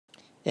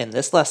In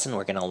this lesson,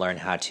 we're going to learn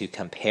how to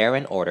compare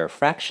and order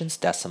fractions,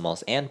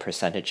 decimals, and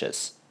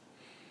percentages.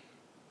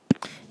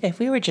 If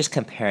we were just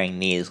comparing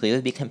these, we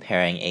would be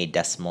comparing a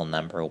decimal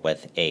number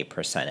with a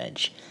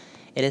percentage.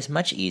 It is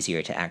much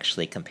easier to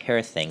actually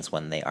compare things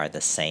when they are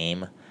the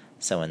same.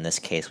 So in this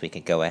case, we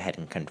could go ahead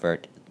and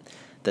convert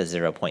the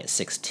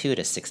 0.62 to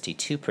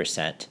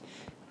 62%,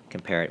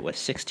 compare it with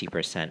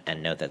 60%,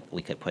 and note that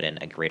we could put in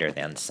a greater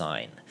than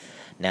sign.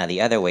 Now,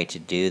 the other way to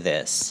do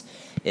this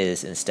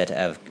is instead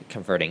of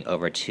converting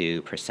over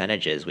to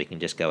percentages, we can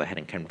just go ahead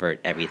and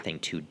convert everything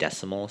to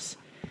decimals.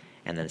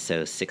 And then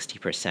so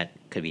 60%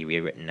 could be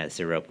rewritten as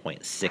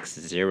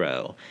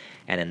 0.60.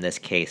 And in this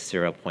case,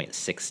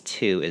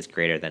 0.62 is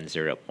greater than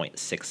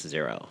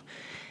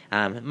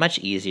 0.60. Much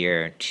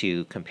easier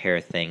to compare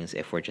things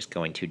if we're just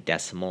going to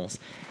decimals,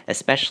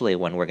 especially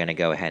when we're going to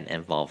go ahead and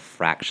involve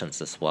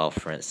fractions as well.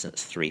 For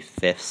instance,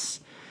 3/5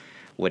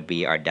 would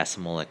be our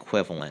decimal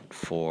equivalent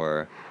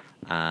for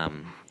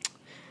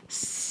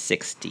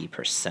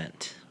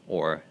 60%,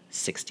 or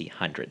 60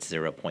 hundredths,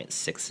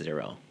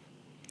 0.60.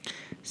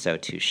 So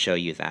to show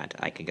you that,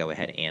 I could go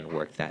ahead and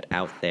work that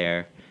out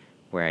there,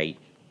 where I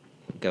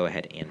go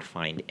ahead and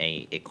find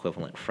a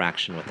equivalent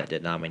fraction with a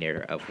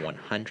denominator of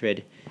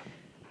 100,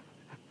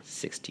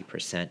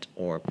 60%,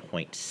 or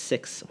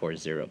 0.6, or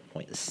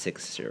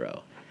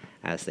 0.60,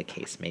 as the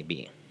case may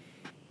be.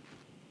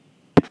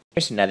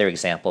 Here's another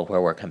example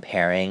where we're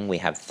comparing. We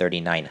have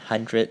 39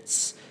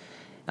 hundredths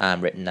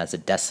written as a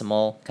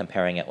decimal,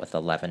 comparing it with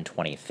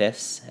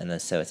 11/25, and then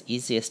so it's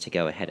easiest to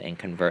go ahead and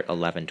convert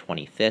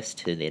 11/25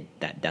 to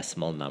that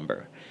decimal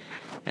number.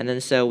 And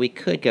then so we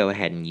could go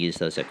ahead and use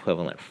those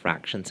equivalent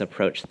fractions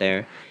approach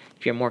there.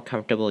 If you're more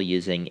comfortable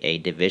using a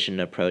division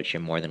approach, you're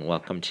more than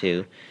welcome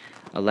to.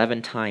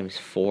 11 times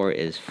 4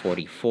 is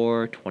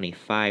 44,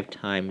 25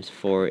 times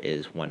 4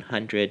 is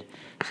 100,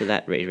 so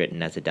that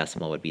written as a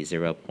decimal would be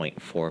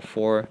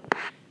 0.44,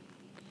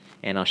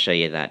 and I'll show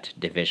you that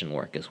division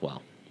work as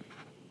well.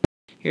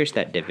 Here's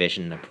that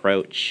division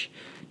approach.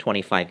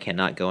 25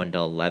 cannot go into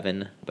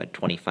 11, but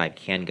 25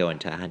 can go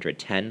into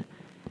 110.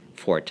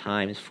 4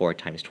 times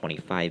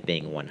 25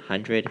 being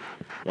 100.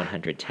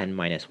 110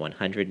 minus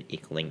 100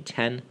 equaling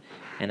 10.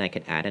 And I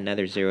could add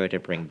another 0 to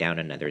bring down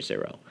another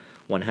 0.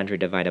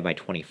 100 divided by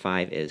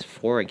 25 is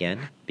 4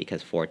 again,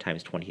 because 4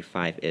 times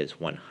 25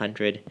 is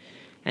 100.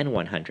 And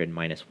 100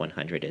 minus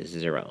 100 is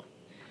 0.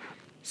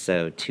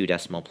 So 2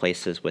 decimal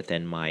places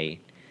within my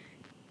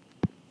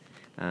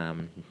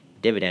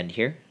dividend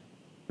here.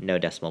 No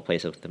decimal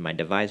places within my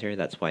divisor.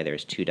 That's why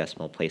there's 2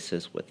 decimal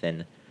places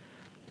within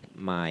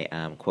my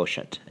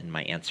quotient and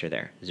my answer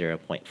there,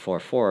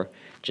 0.44,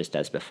 just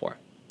as before.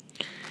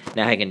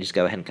 Now I can just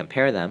go ahead and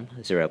compare them.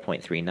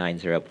 0.39,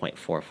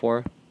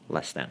 0.44,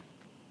 less than.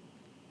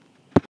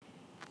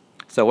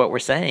 So what we're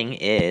saying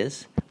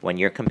is, when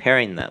you're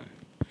comparing them,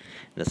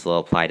 this will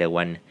apply to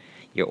when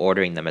you're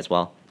ordering them as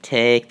well,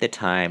 take the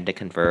time to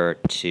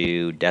convert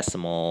to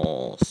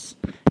decimals.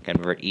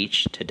 Convert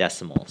each to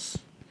decimals.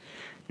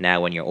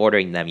 Now when you're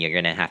ordering them, you're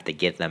going to have to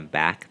give them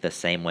back the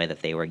same way that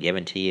they were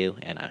given to you,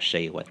 and I'll show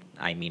you what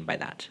I mean by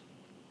that.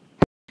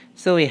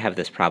 So we have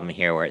this problem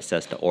here where it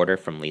says to order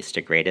from least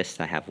to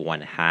greatest. I have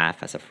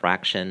 1/2 as a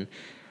fraction,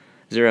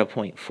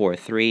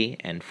 0.43,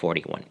 and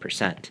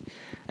 41%.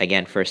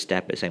 Again, first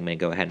step is I'm going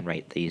to go ahead and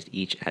write these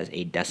each as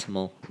a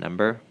decimal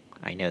number.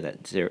 I know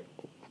that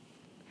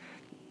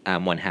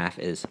 1/2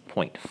 is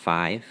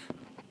 0.5.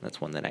 That's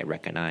one that I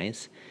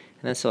recognize.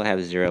 And then so I have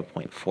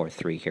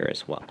 0.43 here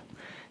as well.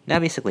 Now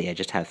basically I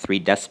just have 3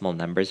 decimal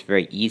numbers.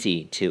 Very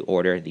easy to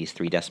order these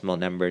 3 decimal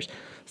numbers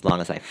as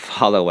long as I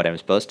follow what I'm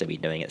supposed to be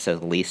doing. It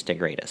says least to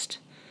greatest.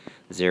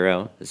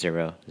 0,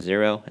 0,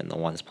 0 in the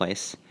ones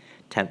place.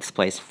 Tenths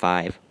place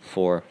 5,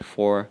 4,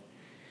 4.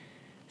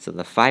 So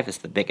the 5 is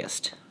the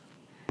biggest.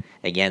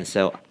 Again,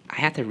 so I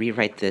have to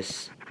rewrite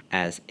this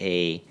as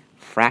a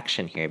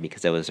fraction here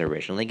because it was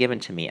originally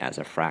given to me as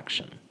a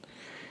fraction.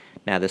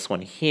 Now this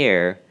one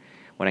here,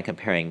 when I'm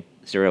comparing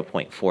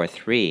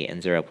 0.43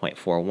 and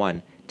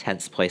 0.41,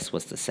 tenths place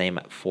was the same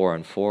at 4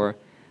 and 4.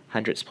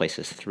 Hundredths place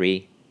is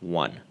 3,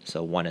 1.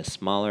 So 1 is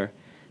smaller,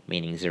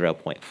 meaning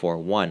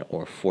 0.41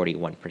 or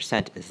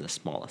 41% is the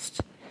smallest.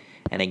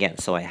 And again,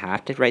 so I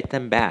have to write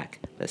them back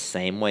the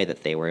same way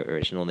that they were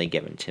originally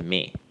given to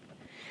me.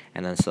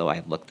 And then so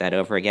I look that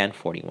over again,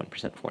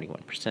 41%,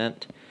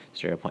 41%,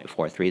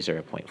 0.43,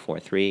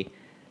 0.43,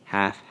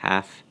 half,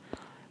 half.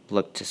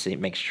 Look to see,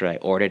 make sure I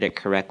ordered it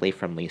correctly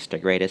from least to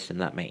greatest,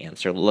 and that my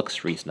answer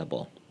looks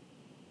reasonable.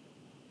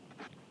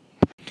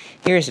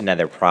 Here's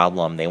another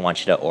problem. They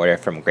want you to order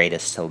from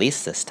greatest to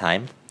least this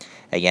time.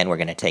 Again, we're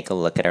going to take a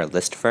look at our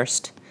list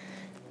first.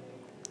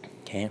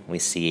 Okay, we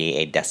see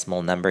a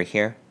decimal number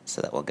here,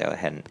 so that we'll go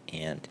ahead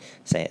and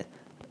say,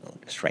 we'll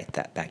just write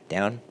that back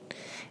down.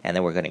 And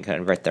then we're going to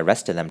convert the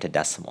rest of them to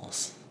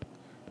decimals.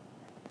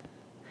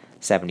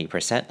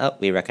 70%, oh,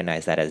 we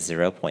recognize that as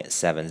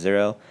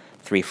 0.70.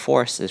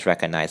 3/4 is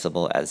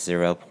recognizable as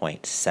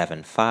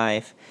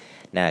 0.75.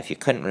 Now, if you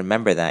couldn't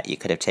remember that, you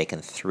could have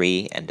taken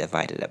 3 and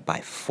divided it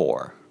by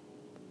 4.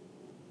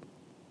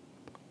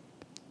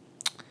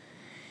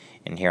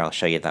 And here I'll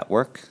show you that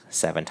work.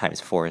 7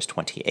 times 4 is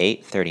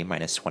 28. 30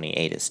 minus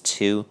 28 is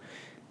 2.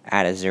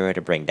 Add a 0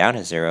 to bring down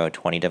a 0.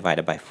 20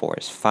 divided by 4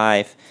 is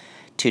 5.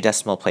 2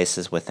 decimal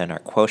places within our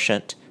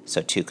quotient,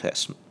 so 2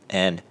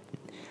 and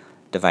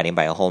dividing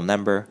by a whole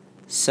number,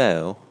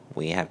 so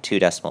we have 2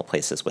 decimal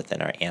places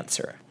within our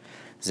answer,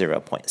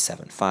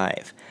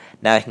 0.75.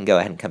 Now I can go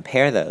ahead and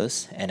compare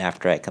those, and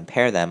after I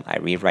compare them, I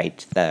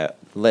rewrite the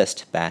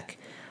list back.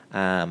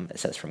 It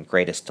says from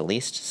greatest to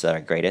least, so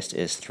our greatest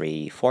is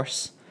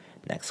 3/4.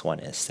 Next one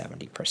is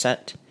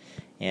 70%.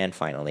 And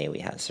finally, we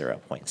have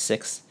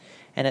 0.6.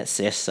 And it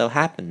just so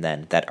happened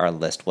then that our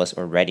list was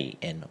already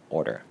in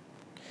order,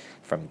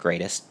 from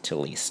greatest to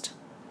least.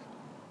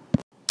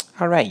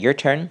 All right, your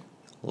turn.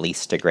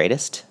 Least to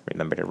greatest.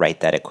 Remember to write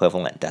that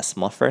equivalent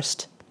decimal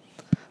first.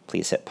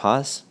 Please hit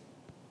pause.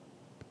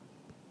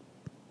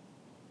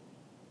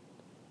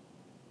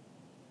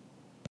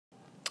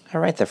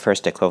 All right, the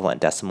first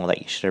equivalent decimal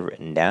that you should have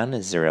written down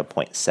is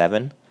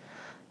 0.7.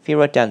 If you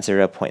wrote down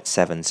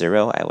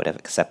 0.70, I would have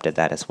accepted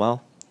that as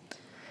well.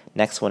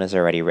 Next one is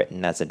already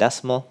written as a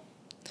decimal,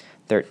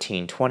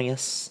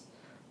 13/20.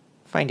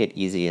 Find it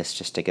easiest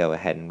just to go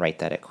ahead and write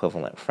that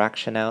equivalent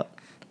fraction out,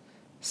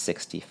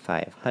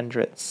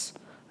 65/100.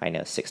 I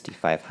know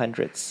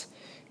 65/100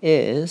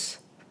 is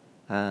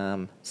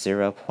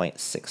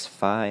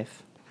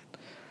 0.65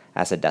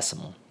 as a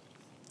decimal.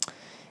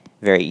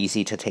 Very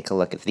easy to take a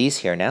look at these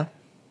here now.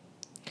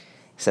 It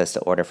says to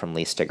order from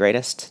least to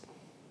greatest.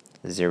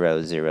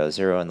 0, 0,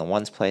 0 in the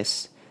ones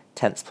place.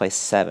 Tenths place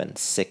 7,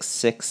 6,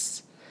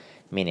 6.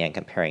 Meaning I'm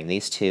comparing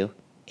these two.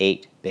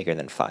 8 bigger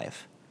than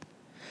 5.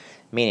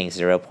 Meaning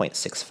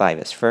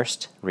 0.65 is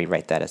first.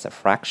 Rewrite that as a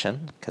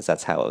fraction, because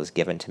that's how it was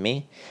given to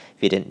me.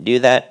 If you didn't do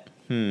that,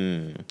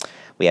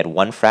 we had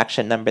one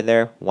fraction number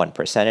there, one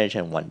percentage,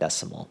 and one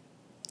decimal.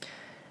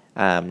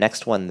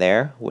 Next one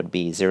there would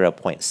be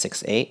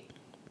 0.68.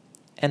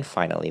 And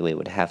finally, we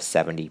would have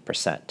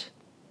 70%.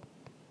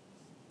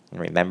 And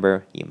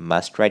remember, you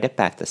must write it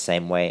back the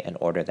same way in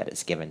order that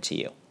it's given to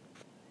you.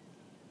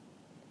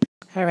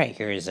 All right,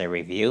 here's a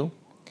review.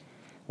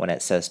 When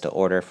it says to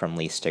order from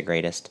least to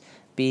greatest,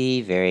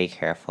 be very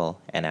careful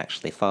and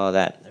actually follow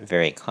that. A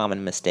very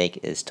common mistake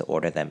is to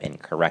order them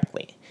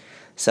incorrectly.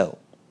 So,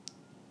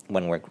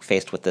 when we're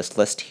faced with this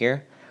list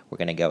here, we're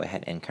going to go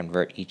ahead and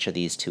convert each of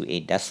these to a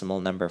decimal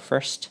number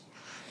first.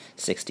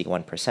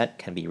 61%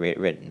 can be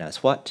written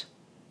as what?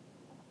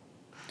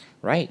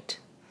 Right,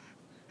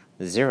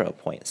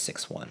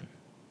 0.61.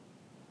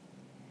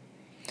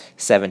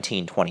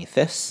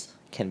 17/25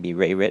 can be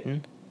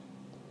rewritten.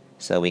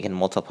 So we can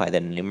multiply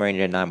the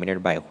numerator and denominator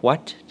by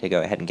what to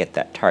go ahead and get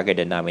that target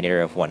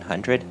denominator of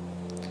 100?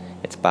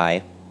 It's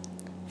by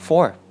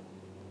 4.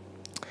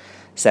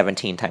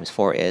 17 times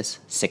 4 is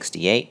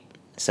 68.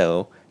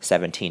 So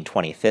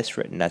 17/25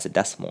 written as a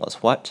decimal is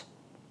what?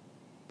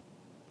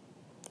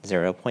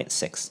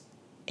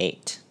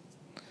 0.68.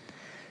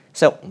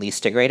 So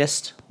least to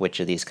greatest, which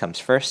of these comes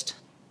first?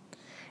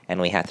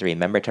 And we have to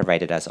remember to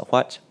write it as a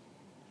what?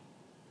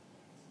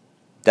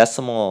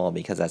 Decimal,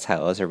 because that's how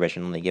it was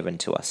originally given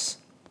to us.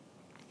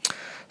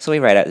 So we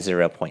write out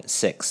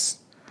 0.6.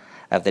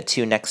 Of the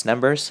two next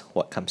numbers,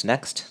 what comes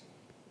next?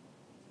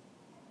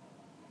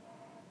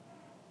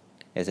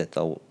 Is it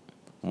the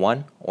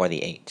 1 or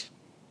the 8?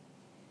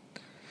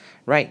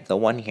 Right, the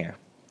 1 here.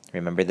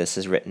 Remember, this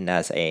is written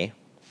as a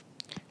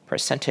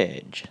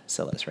percentage,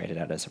 so let's write it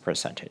out as a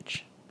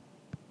percentage.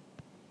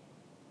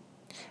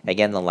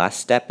 Again, the last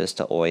step is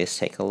to always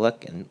take a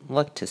look and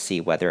look to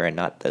see whether or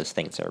not those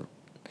things are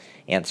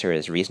answer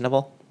is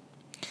reasonable.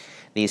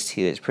 These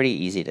two is pretty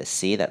easy to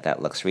see that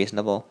that looks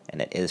reasonable, and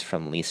it is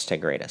from least to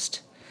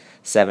greatest.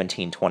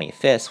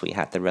 17/25, we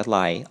have to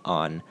rely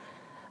on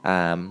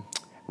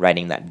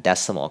writing that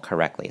decimal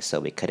correctly. So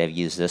we could have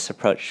used this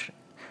approach,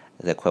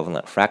 the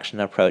equivalent fraction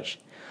approach,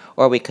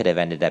 or we could have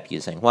ended up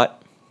using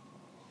what?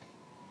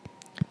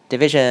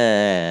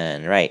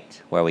 Division,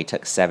 right, where we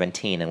took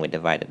 17 and we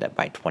divided it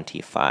by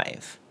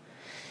 25.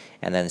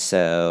 And then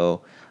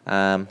so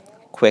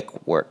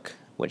quick work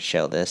would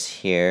show this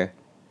here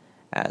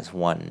as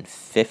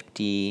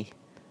 150.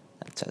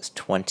 That says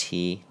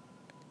 20.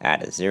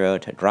 Add a 0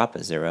 to drop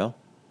a 0.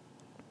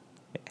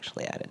 We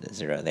actually added a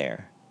 0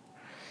 there.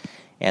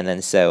 And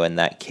then so in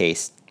that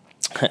case,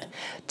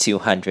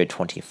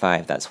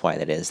 225, that's why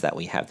that is that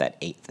we have that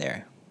 8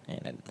 there.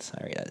 And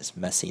sorry, that is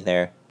messy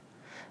there.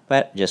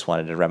 But just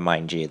wanted to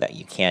remind you that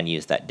you can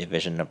use that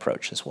division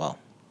approach as well.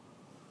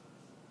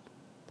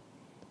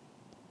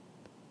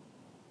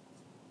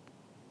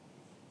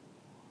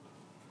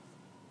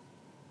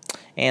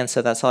 And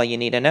so that's all you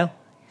need to know.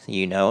 So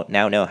you now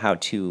know how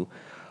to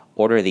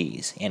order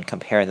these and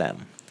compare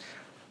them.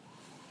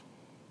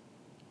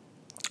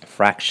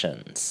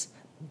 Fractions,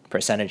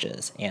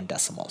 percentages, and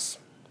decimals.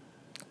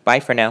 Bye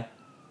for now.